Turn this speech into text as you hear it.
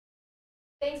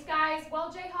Thanks, guys.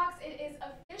 Well, Jayhawks, it is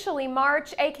officially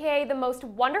March, aka the most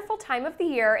wonderful time of the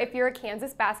year if you're a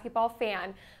Kansas basketball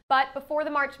fan. But before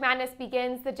the March Madness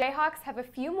begins, the Jayhawks have a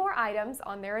few more items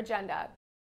on their agenda.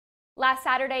 Last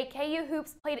Saturday, KU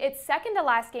Hoops played its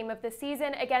second-to-last game of the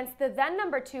season against the then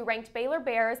number 2 ranked Baylor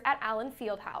Bears at Allen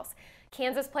Fieldhouse.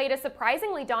 Kansas played a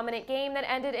surprisingly dominant game that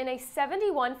ended in a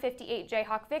 71-58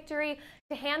 Jayhawk victory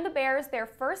to hand the Bears their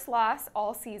first loss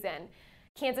all season.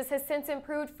 Kansas has since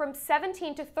improved from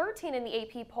 17 to 13 in the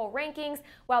AP poll rankings,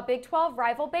 while Big 12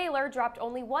 rival Baylor dropped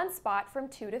only one spot from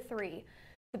 2 to 3.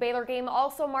 The Baylor game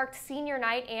also marked senior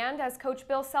night and, as Coach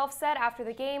Bill Self said after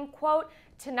the game, quote,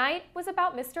 "Tonight was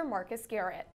about Mr. Marcus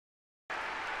Garrett."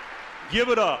 Give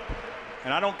it up,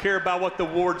 and I don't care about what the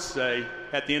awards say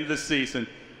at the end of the season,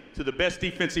 to the best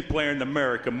defensive player in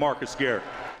America, Marcus Garrett.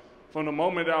 From the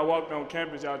moment that I walked on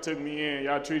campus, y'all took me in,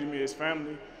 y'all treated me as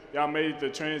family. Y'all made the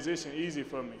transition easy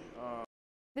for me.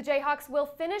 The Jayhawks will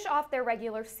finish off their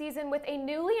regular season with a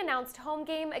newly announced home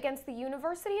game against the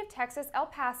University of Texas El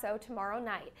Paso tomorrow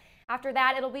night. After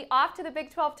that, it'll be off to the Big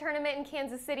 12 tournament in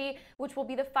Kansas City, which will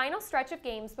be the final stretch of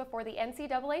games before the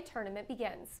NCAA tournament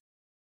begins.